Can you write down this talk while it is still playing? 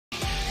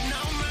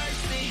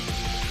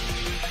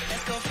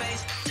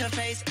to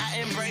face,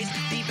 I embrace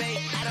debate.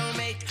 I don't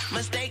make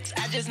mistakes,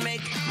 I just make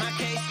my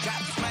case.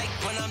 Drop mic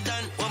when I'm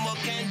done, one more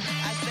can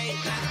I say,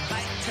 not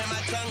like, turn my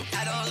tongue,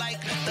 I don't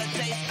like the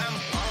taste. I'm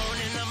on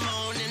in the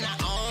morning, I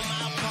own my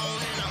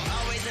opponent. I'm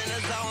always in the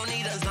zone,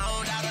 either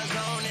zoned out of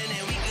zone. And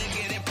then we could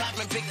get it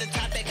poppin', pick the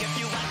topic. If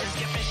you watch it,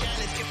 skip and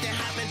shine, skip and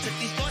hoppin', took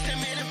these sports and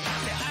made it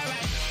profit.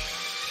 Alright,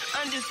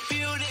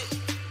 undisputed.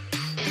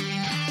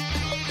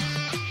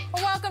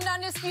 Welcome to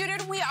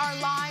Undisputed. We are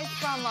live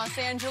from Los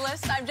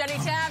Angeles. I'm Jenny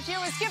Taft here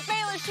with Skip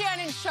Bayless,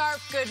 Shannon Sharp.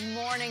 Good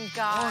morning,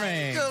 guys.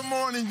 Morning. Good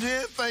morning,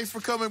 Jen. Thanks for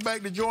coming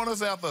back to join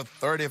us after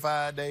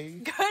 35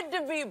 days. Good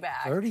to be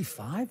back.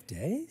 35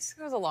 days?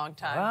 It was a long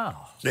time.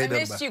 Wow. I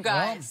missed you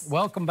guys.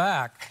 Well, welcome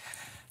back.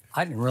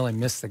 I didn't really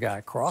miss the guy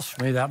across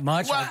from me that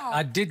much. Wow.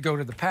 I did go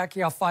to the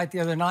Pacquiao fight the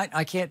other night.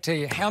 I can't tell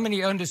you how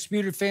many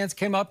Undisputed fans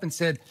came up and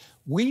said,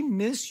 "We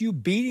miss you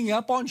beating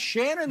up on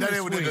Shannon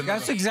this week."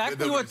 That's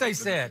exactly what they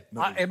said.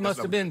 It must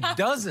have been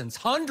dozens,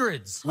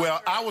 hundreds. Well,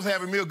 I was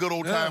having me a good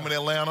old time in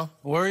Atlanta.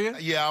 Were you?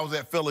 Yeah, I was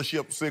at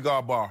Fellowship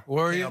Cigar Bar.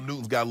 Were you? Cam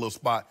Newton's got a little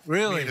spot.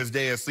 Really? Me and his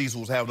dad, Cecil,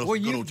 was having us a good Were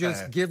you old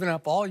just time. giving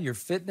up all your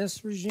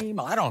fitness regime?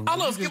 I don't know. I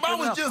love Skip. I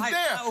was just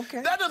there.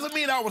 Okay. That doesn't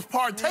mean I was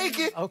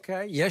partaking.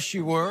 Okay. Yes,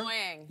 you were.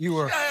 Annoying. You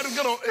were. I had a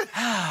good old...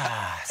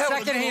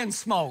 Secondhand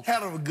smoke.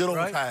 Had a good old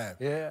Right? time.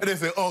 Yeah. And they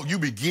said, "Oh, you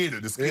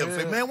beginning to Skip." Yeah.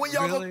 Say, "Man, when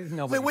y'all Really? go,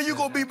 Nobody when you said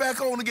gonna be back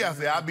on again?" I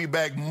said, "I'll be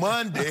back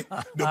Monday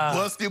to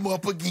bust him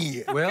up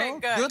again." Well,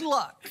 Okay, good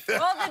luck.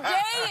 Well, the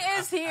day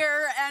is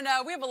here, and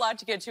we have a lot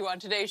to get to on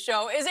today's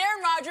show. Is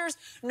Aaron Rodgers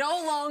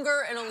no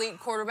longer an elite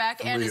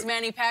quarterback, and is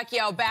Manny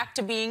Pacquiao back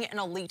to being an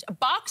elite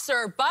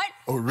boxer? But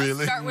Oh, really?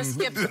 let's start with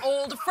Skip's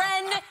old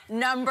friend,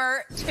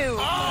 number 2.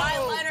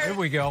 Kawhi Leonard Here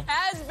we go.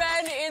 has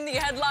been in the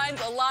headlines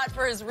a lot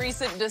for his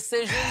recent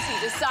decisions. He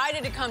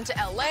decided to come to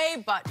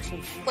L.A., but to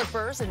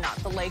Clippers and not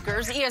the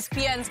Lakers.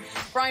 ESPN's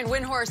Brian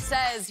Windhorst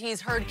says he's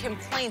heard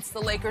complaints the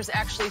Lakers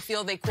actually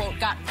feel they, quote,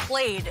 got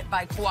played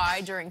by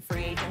Kawhi during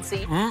free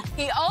agency.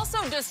 He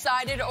also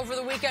decided over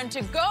the weekend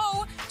to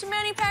go to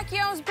Manny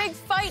Pacquiao's big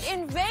fight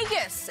in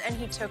Vegas, and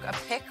he took a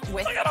pic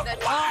with the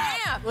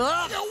champ.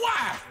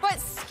 But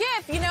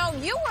Skip, you know,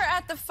 you were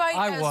at the fight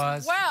I as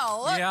was.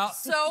 well. Yeah.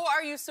 So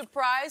are you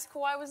surprised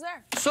Kawhi was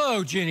there?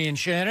 So, Ginny and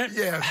Shannon.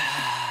 Yeah.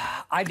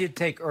 I did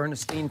take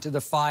Ernestine to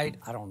the fight.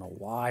 I don't know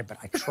why, but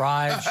I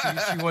tried.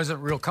 She wasn't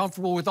real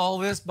comfortable with all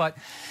this, but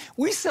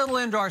we settle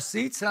into our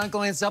seats, and I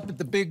glance up at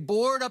the big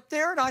board up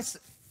there, and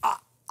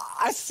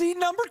I see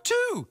number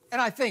 2.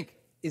 And I think,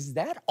 is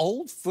that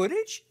old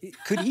footage?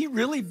 Could he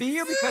really be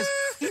here? Because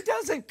he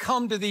doesn't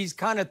come to these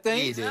kind of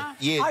things.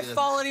 I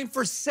followed him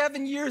for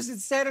 7 years in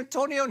San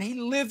Antonio, and he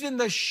lived in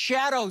the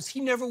shadows.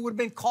 He never would have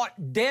been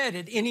caught dead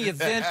at any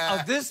event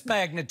of this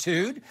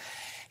magnitude.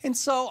 And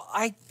so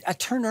I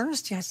turned to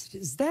Ernestine. I said,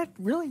 "Is that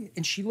really?"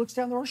 And she looks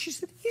down the road. She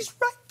said, "He's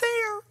right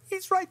there.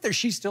 He's right there."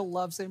 She still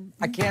loves him.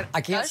 I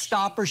can't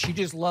stop her. She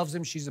just loves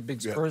him. She's a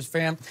big Spurs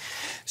fan.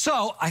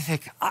 So I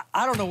think,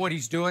 I don't know what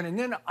he's doing. And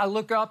then I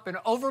look up, and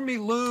over me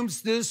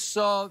looms this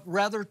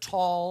rather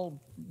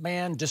tall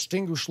man,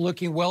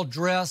 distinguished-looking,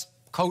 well-dressed,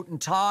 coat and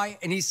tie.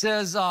 And he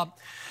says,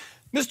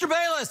 "Mr.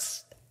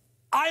 Bayless,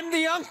 I'm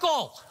the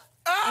uncle."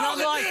 And I'm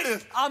like,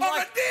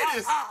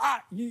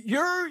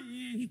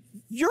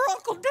 you're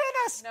Uncle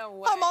Dennis. No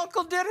way. I'm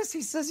Uncle Dennis.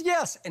 He says,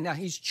 "Yes." And now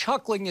he's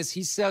chuckling as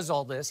he says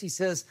all this. He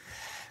says,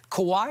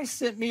 "Kawhi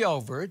sent me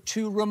over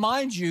to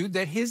remind you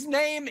that his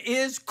name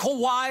is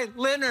Kawhi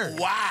Leonard."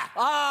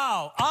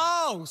 Wow.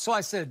 Oh. So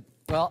I said,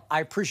 "Well, I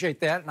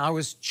appreciate that." And I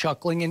was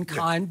chuckling in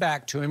kind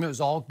back to him. It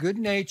was all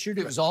good-natured.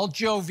 It was all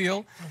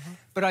jovial.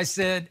 But I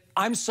said,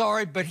 "I'm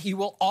sorry, but he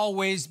will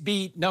always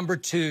be number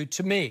 2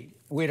 to me."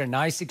 We had a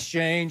nice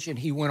exchange, and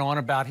he went on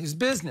about his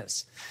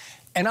business.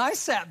 And I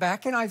sat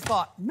back, and I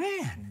thought,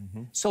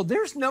 man, so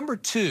there's number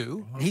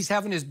 2. He's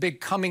having his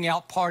big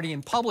coming-out party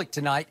in public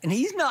tonight, and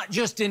he's not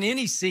just in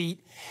any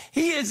seat.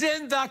 He is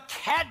in the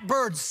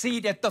catbird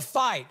seat at the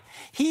fight.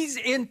 He's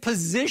in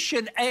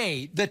position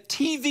A, the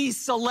TV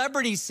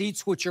celebrity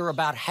seats, which are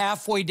about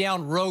halfway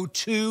down row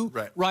 2,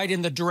 right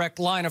in the direct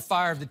line of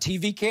fire of the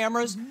TV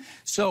cameras.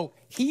 So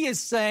he is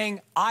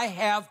saying, "I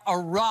have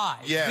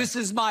arrived. This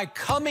is my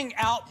coming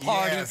out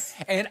party,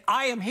 and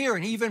I am here."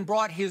 And he even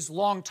brought his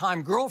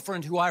longtime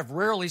girlfriend, who I've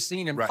rarely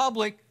seen in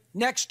public,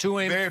 next to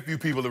him. Very few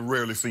people have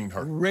rarely seen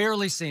her.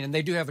 Rarely seen. And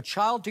they do have a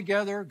child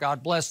together.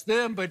 God bless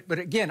them. But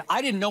again,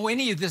 I didn't know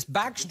any of this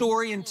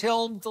backstory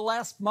until the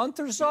last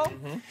month or so.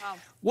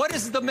 What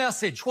is the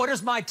message? What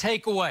is my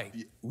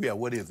takeaway? Yeah,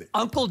 what is it?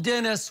 Uncle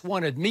Dennis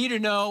wanted me to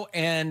know,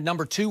 and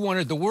number 2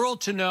 wanted the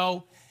world to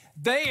know.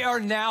 They are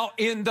now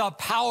in the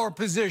power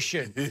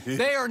position.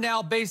 They are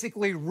now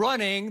basically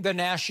running the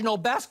National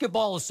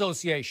Basketball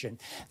Association.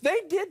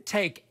 They did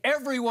take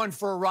everyone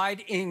for a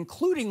ride,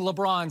 including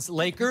LeBron's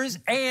Lakers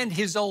and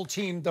his old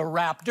team, the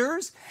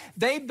Raptors.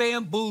 They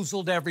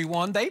bamboozled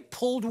everyone. They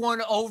pulled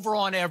one over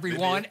on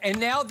everyone. And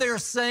now they're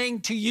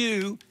saying to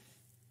you,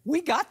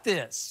 "We got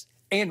this.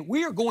 And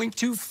we are going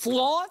to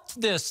flaunt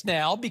this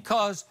now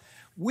because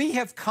we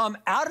have come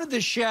out of the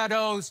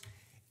shadows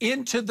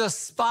into the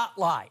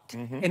spotlight.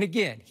 And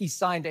again, he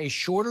signed a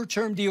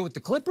shorter-term deal with the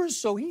Clippers,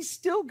 so he's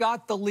still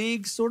got the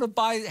league sort of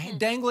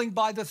dangling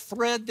by the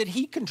thread that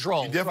he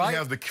controls. He definitely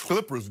has the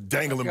Clippers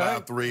dangling by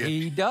a thread.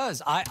 He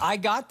does. I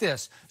got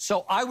this.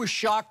 So I was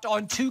shocked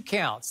on 2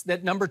 counts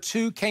that number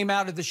 2 came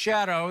out of the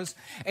shadows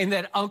and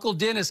that Uncle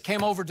Dennis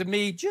came over to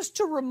me just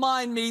to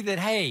remind me that,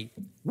 hey,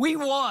 we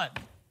won.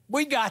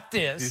 We got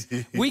this.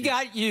 We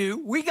got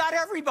you. We got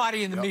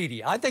everybody in the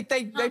media. I think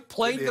they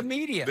played the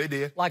media. They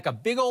did. Like a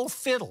big old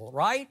fiddle,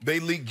 right? They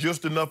leaked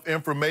just enough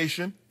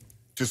information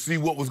to see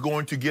what was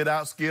going to get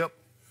out, Skip.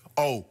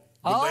 Oh,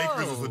 the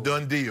Lakers is a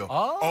done deal.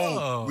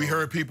 Oh, we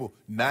heard people,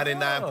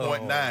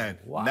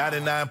 99.9, wow.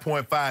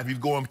 99.5, he's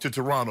going to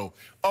Toronto.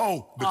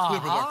 Oh, the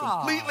Clippers are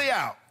completely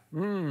out.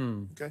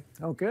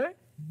 Okay.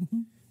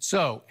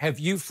 So, have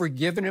you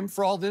forgiven him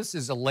for all this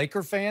as a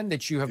Laker fan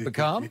that you have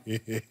become?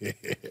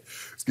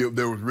 Skip,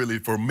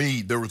 for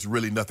me, there was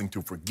really nothing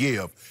to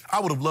forgive.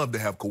 I would have loved to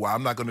have Kawhi.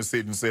 I'm not going to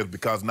sit and say it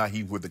because now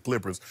he's with the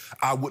Clippers.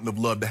 I wouldn't have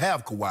loved to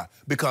have Kawhi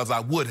because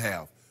I would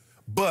have.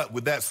 But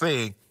with that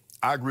saying,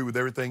 I agree with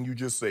everything you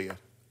just said.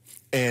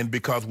 And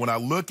because when I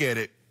look at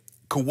it,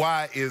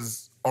 Kawhi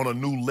is on a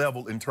new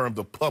level in terms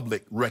of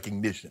public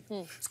recognition.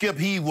 Skip,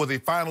 he was a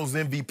Finals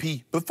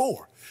MVP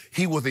before.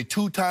 He was a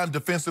 2-time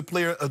Defensive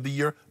Player of the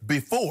Year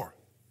before.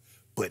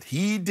 But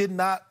he did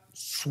not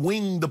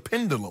swing the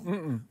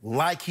pendulum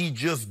like he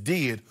just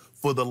did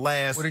for the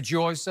last... What did you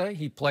always say?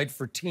 He played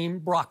for Team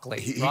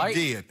Broccoli, right?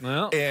 He did.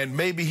 Well. And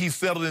maybe he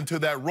settled into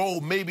that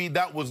role. Maybe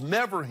that was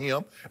never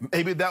him.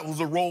 Maybe that was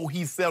a role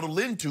he settled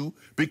into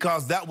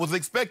because that was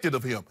expected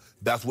of him.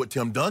 That's what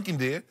Tim Duncan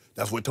did.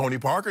 That's what Tony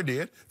Parker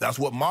did. That's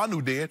what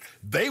Manu did.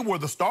 They were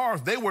the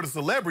stars. They were the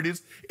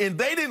celebrities, and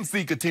they didn't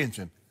seek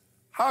attention.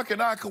 How can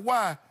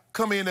Kawhi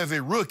come in as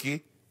a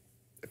rookie,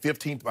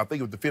 15th, I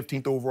think it was the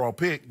 15th overall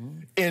pick,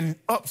 and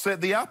upset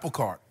the apple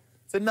cart?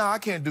 Said, no, I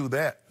can't do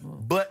that.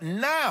 But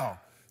now,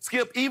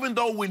 Skip, even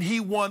though when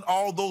he won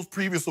all those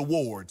previous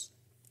awards,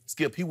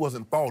 Skip, he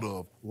wasn't thought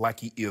of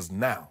like he is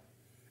now.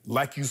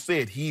 Like you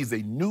said, he's a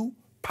new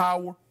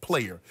power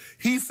player.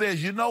 He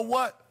says, you know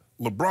what,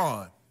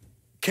 LeBron,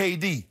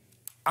 KD,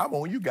 I'm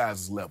on you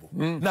guys' level.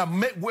 Now,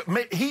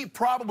 he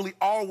probably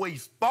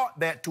always thought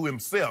that to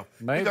himself.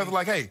 Maybe. Because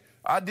like, hey,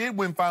 I did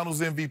win Finals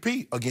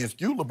MVP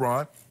against you,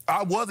 LeBron.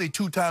 I was a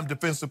 2-time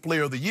Defensive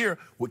Player of the Year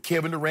with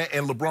Kevin Durant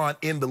and LeBron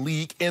in the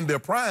league in their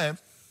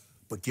primes.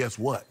 But guess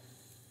what?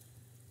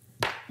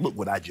 Look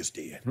what I just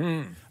did.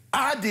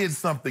 I did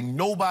something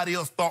nobody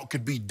else thought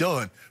could be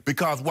done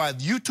because while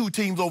you two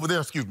teams over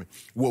there,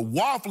 were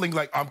waffling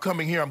like, I'm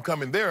coming here, I'm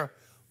coming there,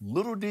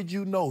 little did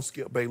you know,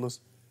 Skip Bayless,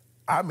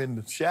 I'm in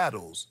the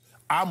shadows.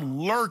 I'm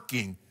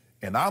lurking,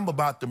 and I'm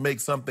about to make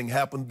something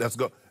happen that's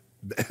going...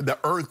 The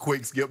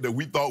earthquake, Skip, that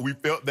we thought we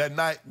felt that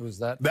night. Was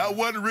that? That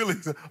wasn't really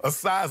a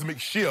seismic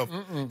shift.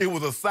 It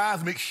was a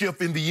seismic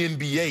shift in the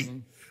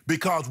NBA.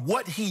 Because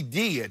what he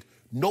did,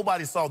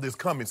 nobody saw this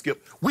coming,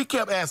 Skip. We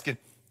kept asking,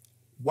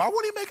 why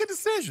won't he make a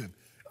decision?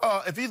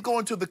 If he's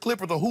going to the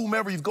Clippers or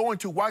whomever he's going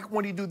to, why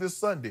won't he do this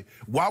Sunday?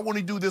 Why won't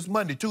he do this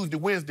Monday, Tuesday,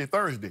 Wednesday,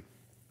 Thursday?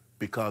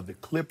 Because the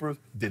Clippers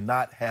did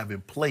not have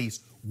in place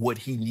what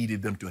he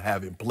needed them to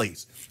have in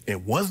place.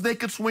 And once they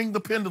could swing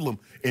the pendulum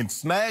and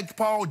snag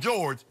Paul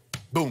George,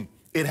 boom,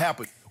 it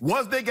happened.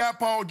 Once they got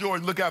Paul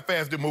George, look how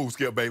fast it moved,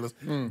 Skip Bayless.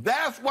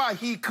 That's why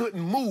he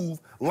couldn't move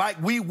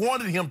like we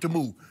wanted him to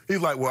move.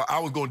 He's like, well, I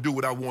was going to do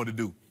what I wanted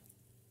to do.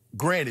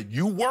 Granted,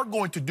 you were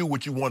going to do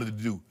what you wanted to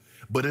do,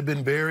 but it'd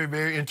been very,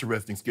 very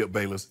interesting, Skip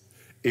Bayless,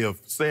 if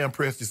Sam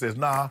Presti says,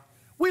 nah,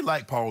 we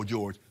like Paul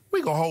George.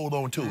 We going to hold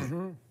on to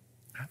it.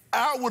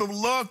 I would have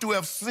loved to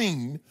have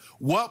seen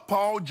what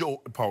what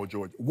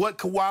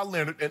Kawhi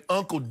Leonard and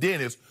Uncle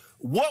Dennis,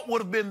 what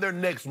would have been their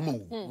next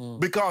move?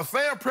 Because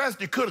Sam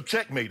Presti could have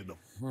checkmated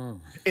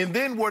them. And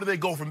then where do they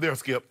go from there,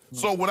 Skip?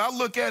 So when I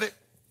look at it,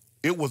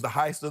 it was the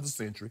heist of the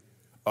century.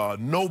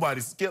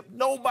 Nobody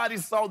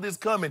saw this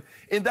coming.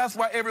 And that's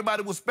why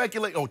everybody was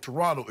speculating, oh,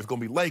 Toronto is going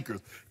to be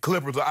Lakers.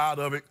 Clippers are out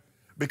of it.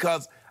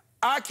 Because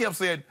I kept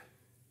saying,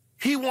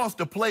 he wants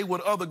to play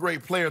with other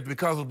great players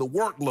because of the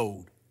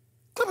workload.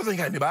 Clippers ain't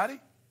got anybody.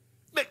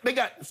 They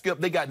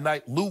got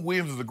Knight. Lou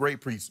Williams is a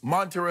great piece.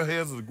 Montrezl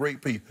Harrell is a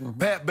great piece.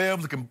 Pat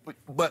Bev,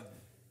 but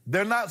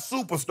they're not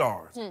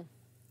superstars.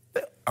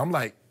 I'm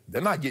like,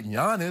 they're not getting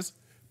Giannis.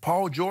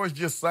 Paul George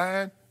just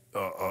signed.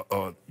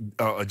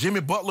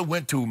 Jimmy Butler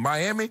went to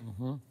Miami.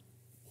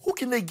 Who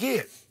can they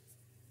get?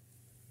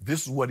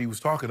 This is what he was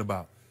talking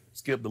about.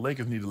 Skip, the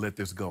Lakers need to let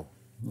this go.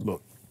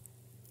 Look,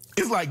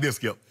 it's like this,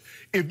 Skip.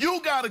 If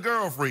you got a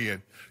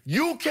girlfriend,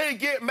 you can't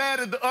get mad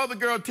at the other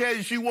girl tell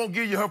you she won't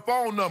give you her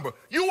phone number.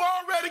 You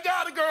already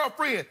got a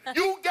girlfriend.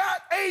 You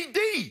got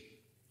AD.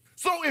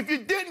 So if you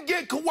didn't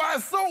get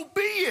Kawhi, so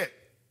be it.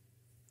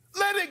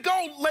 Let it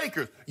go,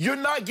 Lakers. You're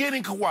not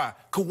getting Kawhi.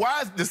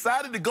 Kawhi's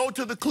decided to go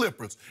to the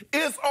Clippers.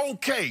 It's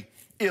okay.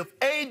 If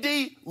AD,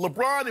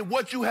 LeBron, and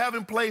what you have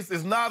in place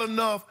is not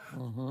enough,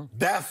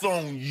 that's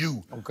on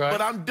you. Okay. But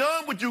I'm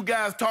done with you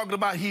guys talking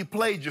about he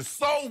played you.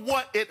 So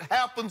what? It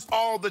happens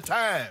all the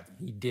time.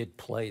 He did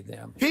play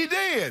them. He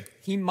did.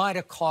 He might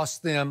have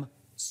cost them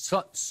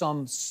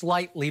some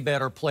slightly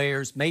better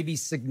players, maybe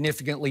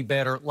significantly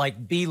better,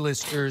 like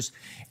B-listers,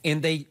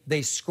 and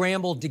they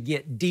scrambled to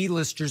get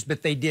D-listers,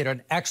 but they did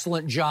an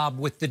excellent job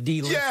with the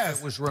D-list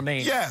that was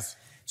remaining. Yes.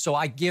 So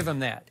I give him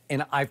that.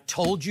 And I've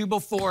told you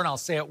before, and I'll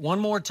say it one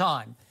more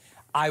time,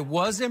 I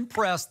was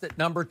impressed that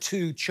number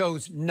 2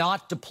 chose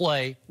not to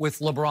play with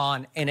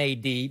LeBron and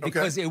AD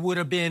because it would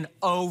have been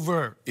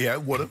over. Yeah,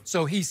 it would have.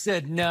 So he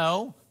said,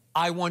 no,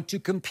 I want to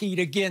compete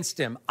against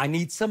him. I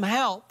need some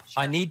help.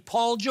 I need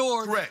Paul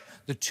George. Correct.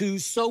 The 2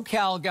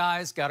 SoCal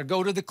guys got to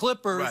go to the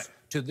Clippers,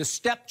 to the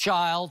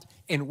stepchild,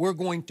 and we're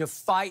going to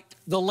fight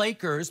the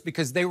Lakers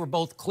because they were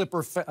both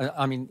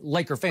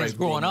Laker fans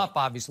growing up,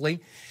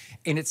 obviously.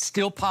 And it's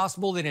still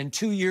possible that in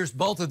 2 years,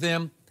 both of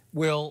them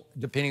will,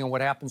 depending on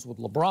what happens with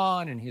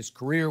LeBron and his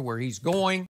career, where he's going,